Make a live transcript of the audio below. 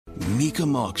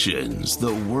Mecum Auctions,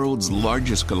 the world's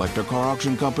largest collector car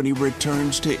auction company,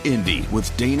 returns to Indy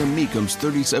with Dana Mecum's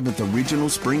 37th Regional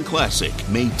Spring Classic,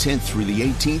 May 10th through the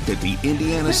 18th at the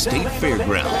Indiana State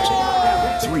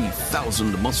Fairgrounds.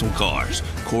 3,000 muscle cars,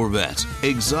 Corvettes,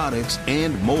 exotics,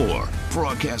 and more.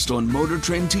 Broadcast on Motor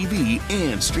Trend TV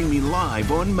and streaming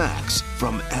live on Max.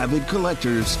 From avid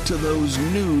collectors to those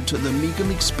new to the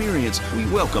Mecum experience, we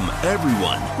welcome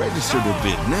everyone. Register to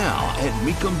bid now at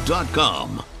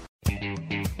Mecum.com.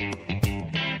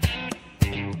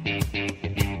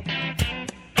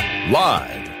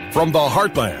 Live from the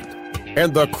heartland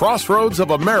and the crossroads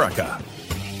of America,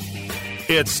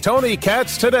 it's Tony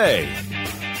Katz Today.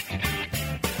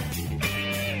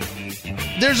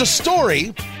 There's a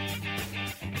story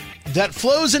that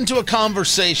flows into a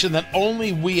conversation that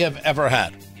only we have ever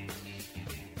had.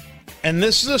 And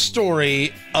this is a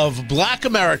story of Black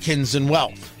Americans and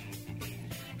wealth.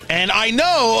 And I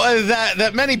know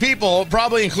that many people,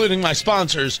 probably including my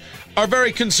sponsors, are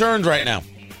very concerned right now.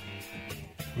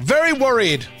 Very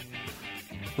worried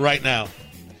right now.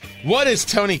 What is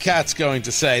Tony Katz going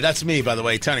to say? That's me, by the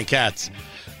way, Tony Katz.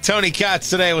 Tony Katz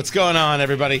Today. What's going on,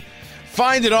 everybody?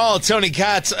 Find it all at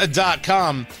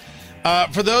TonyKatz.com.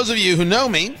 For those of you who know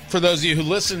me, for those of you who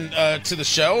listen to the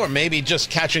show, or maybe just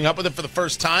catching up with it for the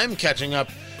first time, catching up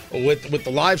with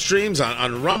the live streams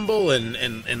on Rumble and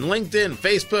LinkedIn, and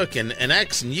Facebook, and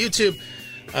X and YouTube,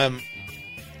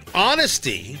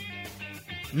 honesty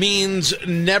means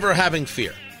never having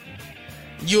fear.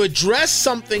 You address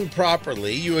something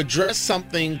properly, you address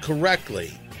something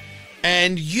correctly,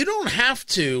 and you don't have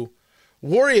to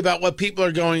worry about what people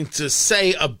are going to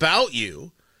say about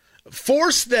you.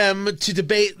 Force them to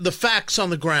debate the facts on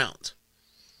the ground.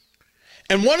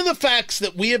 And one of the facts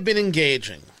that we have been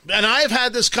engaging, and I've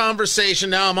had this conversation,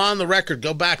 now I'm on the record,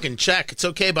 go back and check, it's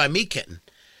okay by me, kitten,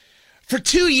 for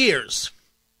 2 years,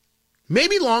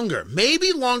 maybe longer,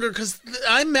 because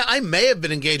I may have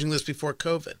been engaging this before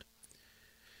COVID.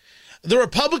 The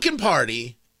Republican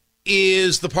Party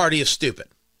is the party of stupid.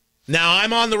 Now,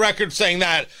 I'm on the record saying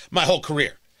that my whole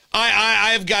career.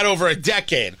 I've got over a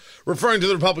decade referring to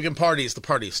the Republican Party as the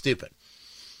party of stupid.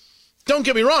 Don't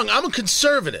get me wrong, I'm a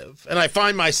conservative, and I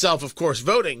find myself, of course,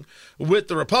 voting with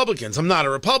the Republicans. I'm not a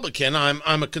Republican, I'm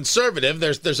a conservative.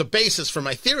 There's a basis for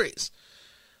my theories.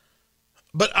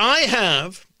 But I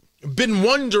have been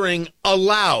wondering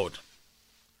aloud,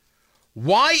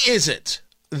 why is it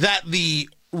that the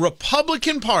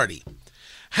Republican Party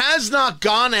has not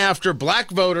gone after black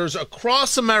voters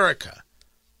across America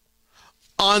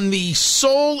on the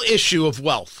sole issue of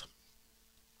wealth?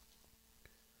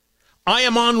 I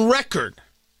am on record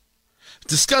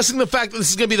discussing the fact that this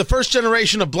is going to be the first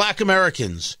generation of black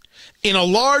Americans, in a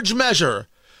large measure,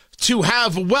 to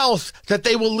have wealth that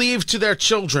they will leave to their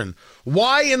children.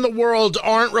 Why in the world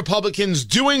aren't Republicans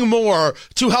doing more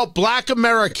to help black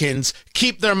Americans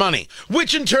keep their money?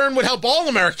 Which in turn would help all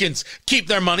Americans keep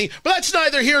their money, but that's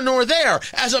neither here nor there.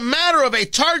 As a matter of a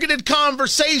targeted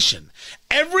conversation,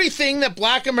 everything that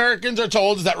black Americans are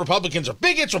told is that Republicans are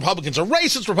bigots, Republicans are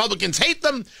racist, Republicans hate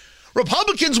them.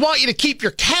 Republicans want you to keep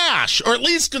your cash, or at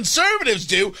least conservatives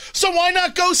do, so why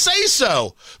not go say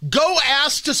so? Go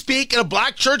ask to speak in a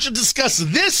black church and discuss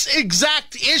this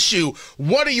exact issue.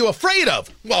 What are you afraid of?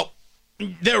 Well,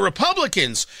 they're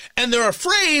Republicans, and they're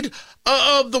afraid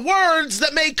of the words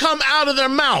that may come out of their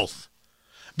mouth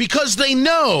because they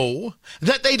know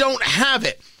that they don't have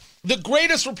it. The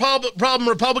greatest problem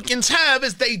Republicans have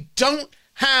is they don't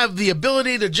have the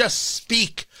ability to just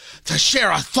speak, to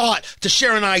share a thought, to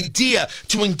share an idea,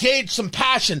 to engage some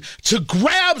passion, to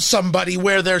grab somebody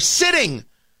where they're sitting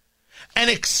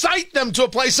and excite them to a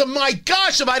place of, my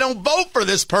gosh, if I don't vote for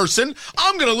this person,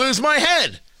 I'm going to lose my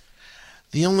head.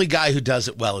 The only guy who does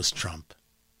it well is Trump.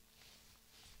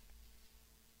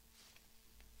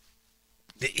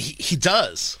 He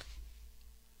does.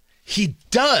 He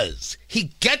does.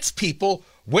 He gets people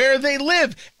where they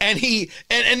live, and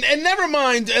never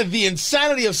mind the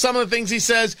insanity of some of the things he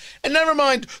says, and never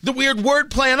mind the weird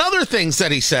wordplay and other things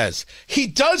that he says. He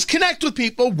does connect with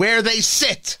people where they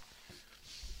sit.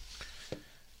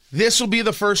 This will be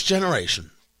the first generation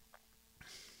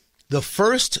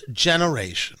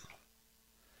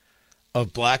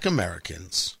of black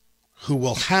Americans who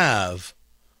will have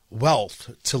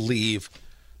wealth to leave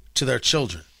to their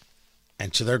children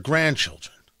and to their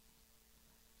grandchildren.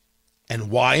 And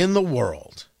why in the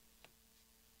world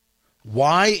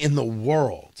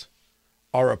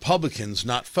are Republicans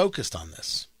not focused on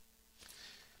this?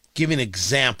 Give you an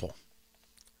example.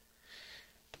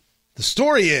 The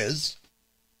story is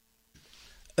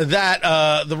that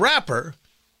the rapper,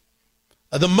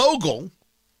 the mogul,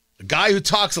 a guy who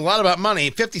talks a lot about money,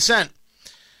 50 Cent,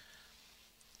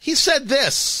 he said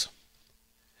this: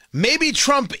 maybe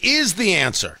Trump is the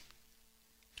answer.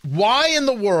 Why in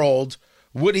the world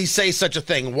would he say such a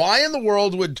thing? Why in the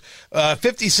world would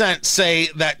 50 Cent say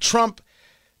that Trump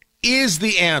is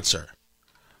the answer?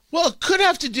 Well, it could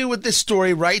have to do with this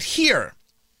story right here.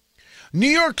 New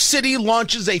York City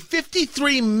launches a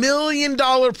 $53 million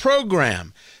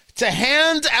program to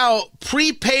hand out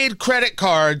prepaid credit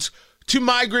cards to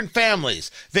migrant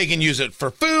families. They can use it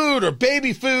for food or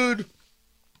baby food.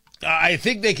 I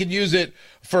think they could use it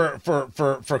for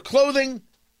clothing.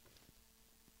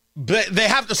 But they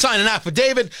have to sign an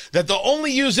affidavit that they'll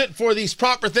only use it for these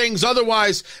proper things.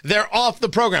 Otherwise, they're off the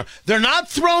program. They're not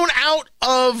thrown out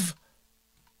of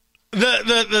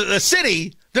the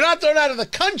city. They're not thrown out of the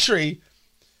country.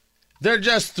 They're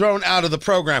just thrown out of the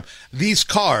program. These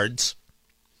cards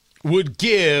would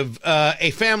give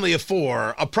a family of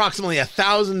four approximately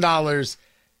 $1,000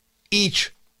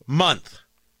 each month.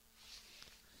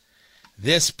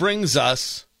 This brings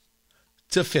us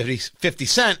to 50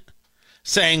 Cent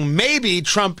saying maybe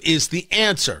Trump is the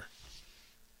answer,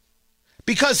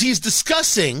 because he's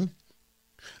discussing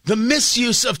the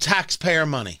misuse of taxpayer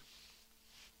money.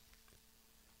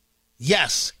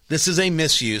 Yes, this is a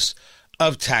misuse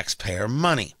of taxpayer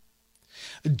money.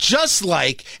 Just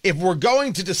like if we're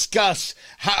going to discuss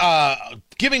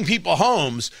giving people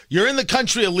homes, you're in the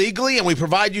country illegally and we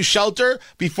provide you shelter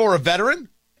before a veteran.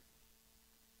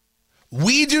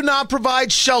 We do not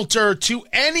provide shelter to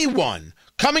anyone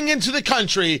coming into the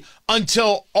country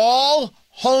until all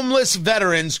homeless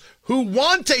veterans who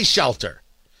want a shelter,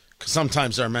 because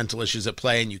sometimes there are mental issues at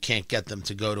play and you can't get them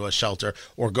to go to a shelter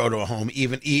or go to a home.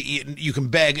 Even you can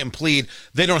beg and plead,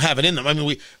 they don't have it in them. I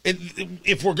mean,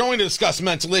 if we're going to discuss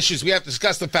mental issues, we have to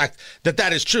discuss the fact that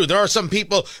that is true. There are some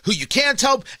people who you can't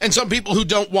help and some people who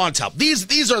don't want help.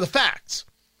 These are the facts.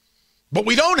 But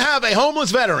we don't have a homeless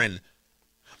veteran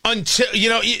until,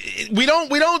 we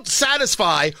don't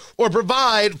satisfy or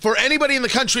provide for anybody in the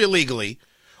country illegally,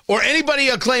 or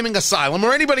anybody claiming asylum,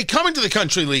 or anybody coming to the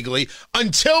country legally,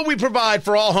 until we provide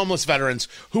for all homeless veterans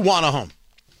who want a home.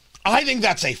 I think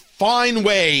that's a fine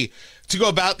way to go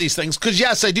about these things, because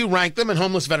yes, I do rank them, and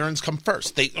homeless veterans come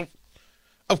first.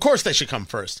 Of course they should come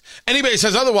first. Anybody who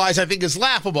says otherwise, I think, is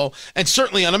laughable and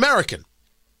certainly un-American.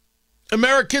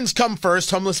 Americans come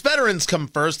first, homeless veterans come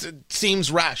first. It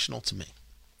seems rational to me.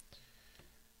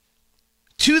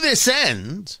 To this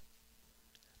end,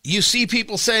 you see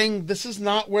people saying, this is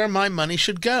not where my money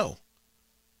should go.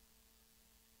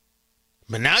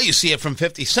 But now you see it from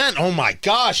 50 Cent. Oh my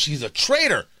gosh, he's a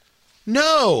traitor.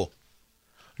 No.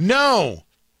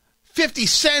 50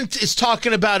 Cent is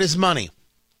talking about his money.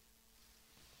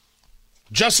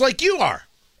 Just like you are.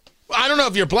 I don't know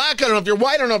if you're black, I don't know if you're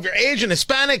white, I don't know if you're Asian,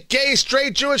 Hispanic, gay,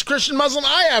 straight, Jewish, Christian, Muslim.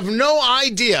 I have no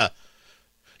idea.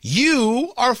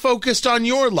 You are focused on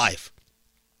your life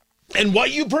and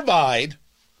what you provide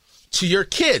to your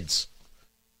kids.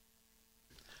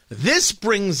 This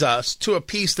brings us to a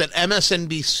piece that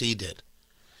MSNBC did,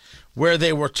 where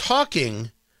they were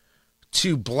talking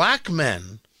to black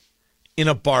men in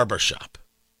a barbershop.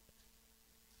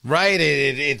 Right?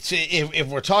 It's if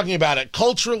we're talking about it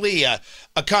culturally, a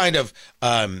kind of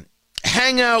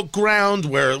hangout ground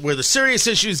where the serious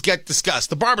issues get discussed.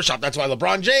 The barbershop, that's why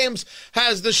LeBron James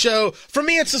has the show. For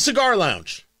me, it's a cigar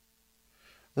lounge.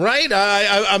 Right?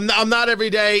 I'm not every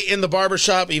day in the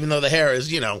barbershop, even though the hair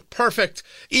is, perfect.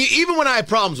 Even when I have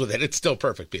problems with it, it's still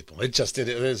perfect, people. It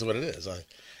is what it is.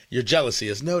 Your jealousy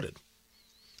is noted.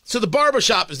 So the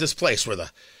barbershop is this place where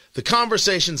the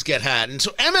conversations get had. And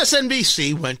so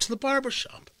MSNBC went to the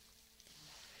barbershop.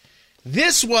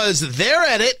 This was their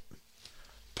edit,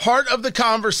 part of the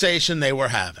conversation they were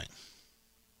having.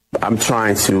 I'm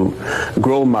trying to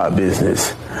grow my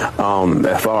business.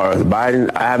 As far as Biden,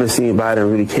 I haven't seen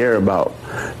Biden really care about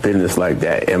business like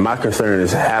that. And my concern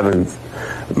is having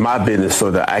my business so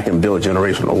that I can build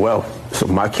generational wealth, so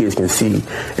my kids can see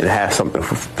and have something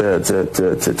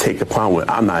to take upon when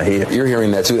I'm not here. You're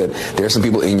hearing that too, that there are some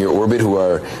people in your orbit who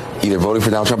are either voting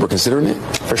for Donald Trump or considering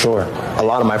it? For sure. A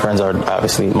lot of my friends are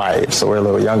obviously my age, so we're a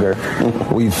little younger.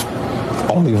 We've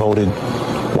only voted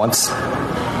once,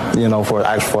 for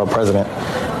a president,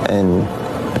 and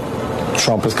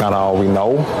Trump is kind of all we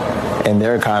know, and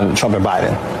they're kind of Trump and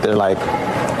Biden. They're like,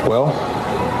 well,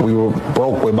 we were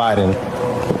broke with Biden,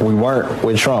 we weren't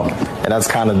with Trump, and that's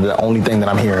kind of the only thing that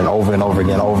I'm hearing over and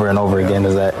over again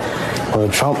is that, well,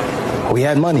 Trump, we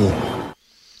had money.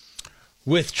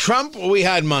 With Trump, we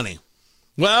had money.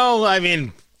 Well, I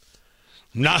mean,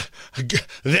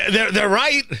 they're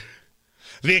right.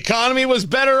 The economy was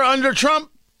better under Trump.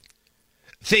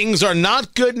 Things are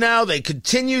not good now. They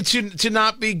continue to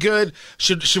not be good.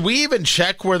 Should we even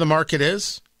check where the market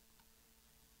is?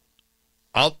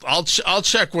 I'll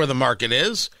check where the market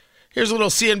is. Here's a little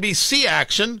CNBC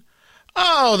action.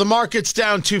 Oh, the market's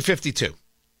down 252.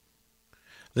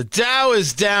 The Dow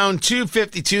is down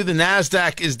 252. The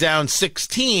NASDAQ is down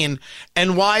 16.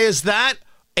 And why is that?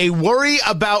 A worry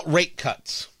about rate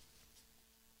cuts.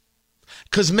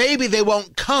 Because maybe they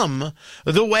won't come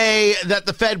the way that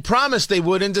the Fed promised they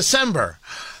would in December.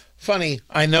 Funny,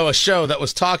 I know a show that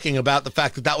was talking about the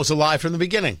fact that that was a lie from the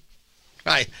beginning.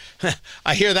 I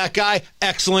hear that guy.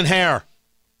 Excellent hair.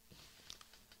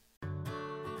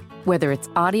 Whether it's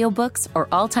audiobooks or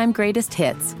all-time greatest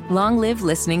hits, long live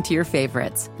listening to your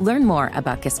favorites. Learn more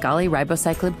about Kisqali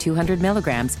Ribociclib 200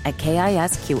 milligrams at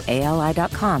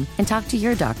KISQALI.com and talk to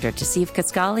your doctor to see if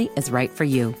Kisqali is right for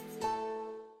you.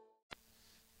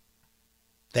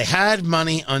 They had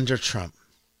money under Trump.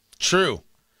 True.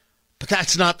 But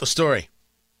that's not the story.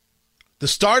 The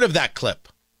start of that clip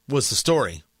was the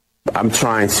story. I'm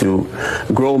trying to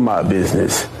grow my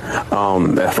business.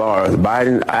 As far as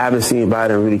Biden, I haven't seen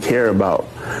Biden really care about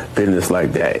business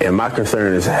like that. And my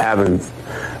concern is having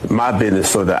my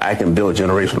business so that I can build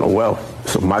generational wealth,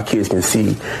 so my kids can see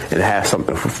and have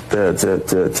something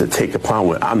to take upon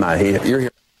when I'm not here. You're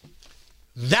here.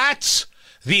 That's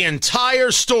the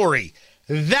entire story.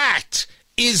 That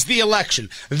is the election.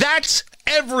 That's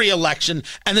every election,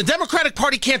 and the Democratic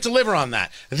Party can't deliver on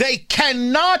that. They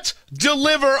cannot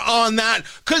deliver on that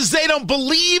because they don't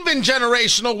believe in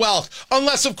generational wealth,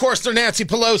 unless, of course, they're Nancy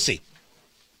Pelosi.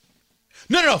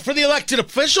 No. For the elected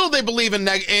official, they believe in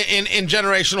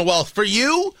generational wealth. For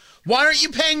you, why aren't you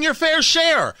paying your fair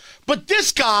share? But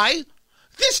this guy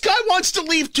wants to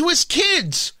leave to his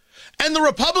kids, and the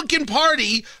Republican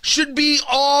Party should be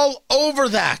all over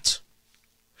that.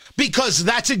 Because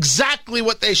that's exactly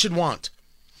what they should want.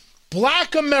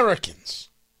 Black Americans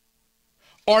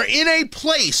are in a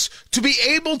place to be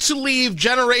able to leave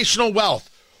generational wealth.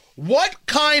 What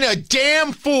kind of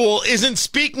damn fool isn't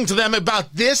speaking to them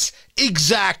about this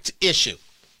exact issue?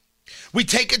 We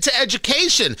take it to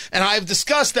education, and I've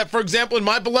discussed that, for example, in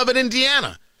my beloved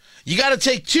Indiana. You got to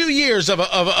take 2 years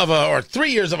or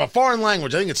 3 years of a foreign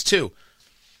language. I think it's 2.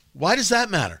 Why does that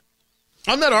matter?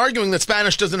 I'm not arguing that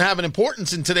Spanish doesn't have an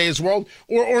importance in today's world,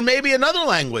 or maybe another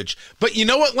language. But you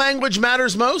know what language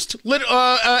matters most?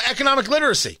 Economic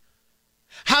literacy.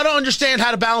 How to understand how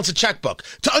to balance a checkbook.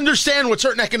 To understand what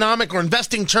certain economic or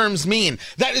investing terms mean.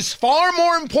 That is far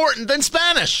more important than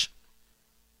Spanish.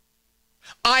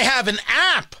 I have an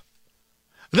app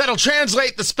that'll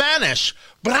translate the Spanish,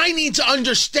 but I need to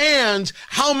understand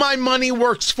how my money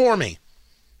works for me.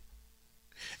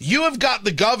 You have got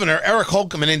the governor, Eric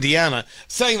Holcomb in Indiana,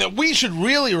 saying that we should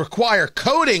really require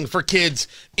coding for kids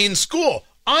in school.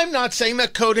 I'm not saying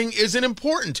that coding isn't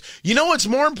important. You know what's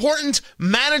more important?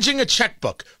 Managing a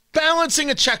checkbook,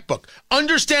 balancing a checkbook,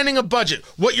 understanding a budget,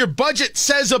 what your budget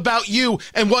says about you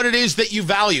and what it is that you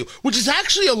value, which is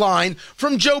actually a line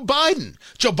from Joe Biden.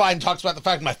 Joe Biden talks about the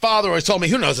fact my father always told me,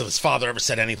 who knows if his father ever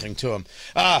said anything to him,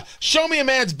 show me a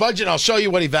man's budget and I'll show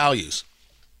you what he values.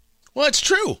 Well, it's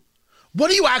true. What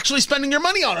are you actually spending your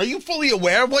money on? Are you fully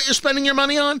aware of what you're spending your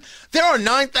money on? There are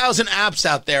 9,000 apps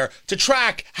out there to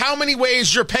track how many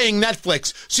ways you're paying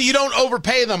Netflix so you don't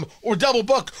overpay them or double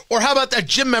book. Or how about that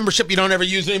gym membership you don't ever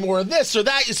use anymore, or this or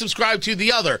that you subscribe to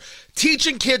the other.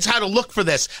 Teaching kids how to look for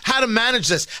this, how to manage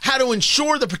this, how to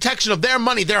ensure the protection of their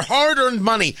money, their hard-earned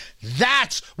money.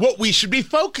 That's what we should be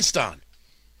focused on.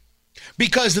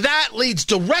 Because that leads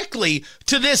directly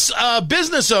to this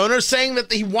business owner saying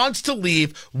that he wants to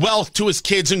leave wealth to his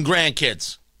kids and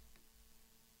grandkids.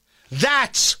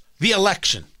 That's the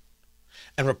election.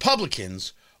 And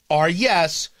Republicans are,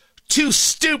 yes, too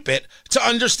stupid to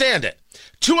understand it.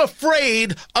 Too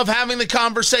afraid of having the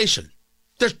conversation.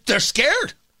 They're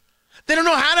scared. They don't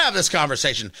know how to have this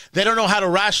conversation. They don't know how to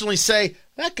rationally say,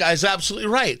 that guy's absolutely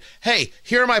right. Hey,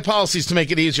 here are my policies to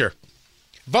make it easier.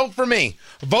 Vote for me.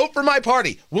 Vote for my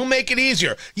party. We'll make it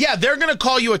easier. Yeah, they're going to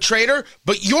call you a traitor,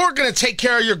 but you're going to take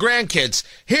care of your grandkids.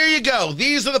 Here you go.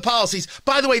 These are the policies.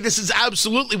 By the way, this is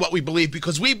absolutely what we believe,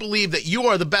 because we believe that you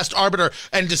are the best arbiter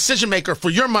and decision maker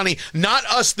for your money, not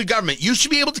us, the government. You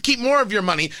should be able to keep more of your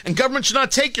money, and government should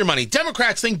not take your money.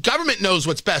 Democrats think government knows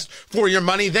what's best for your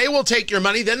money. They will take your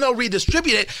money, then they'll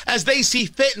redistribute it as they see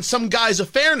fit in some guise of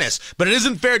fairness. But it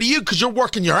isn't fair to you because you're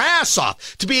working your ass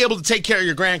off to be able to take care of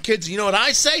your grandkids. You know what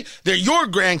I say? They're your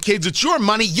grandkids. It's your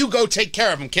money. You go take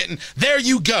care of them, kitten. There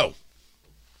you go.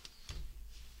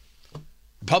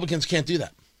 Republicans can't do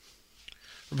that.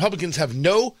 Republicans have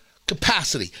no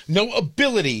capacity, no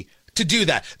ability to do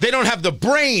that. They don't have the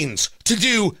brains to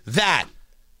do that.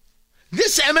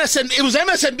 It was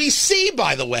MSNBC,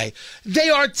 by the way. They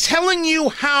are telling you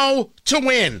how to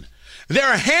win.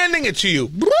 They're handing it to you.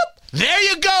 Bloop. There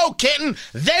you go, kitten.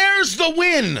 There's the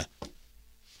win.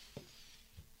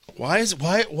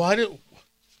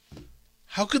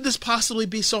 How could this possibly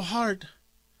be so hard?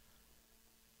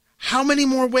 How many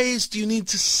more ways do you need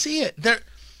to see it? They're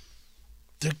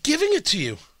giving it to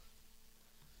you.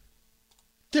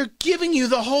 They're giving you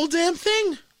the whole damn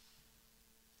thing.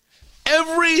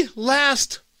 Every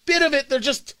last bit of it, they're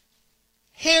just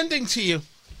handing to you.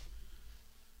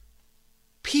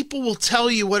 People will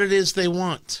tell you what it is they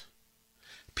want.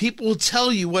 People will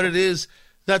tell you what it is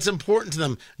that's important to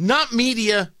them. Not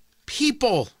media,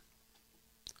 people.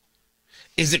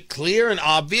 Is it clear and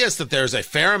obvious that there's a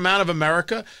fair amount of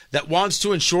America that wants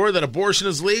to ensure that abortion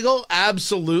is legal?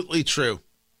 Absolutely true.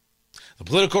 The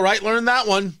political right learned that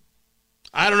one.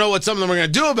 I don't know what some of them are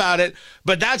going to do about it,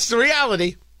 but that's the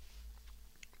reality.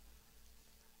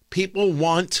 People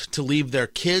want to leave their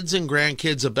kids and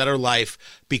grandkids a better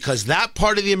life because that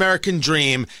part of the American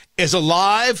dream is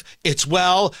alive, it's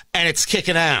well, and it's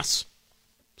kicking ass.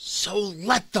 So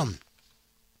let them.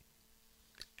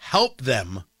 Help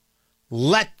them.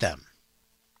 Let them.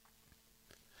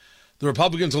 The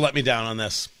Republicans will let me down on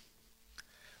this,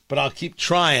 but I'll keep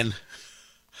trying.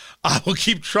 I will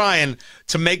keep trying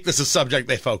to make this a subject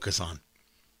they focus on.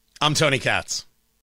 I'm Tony Katz.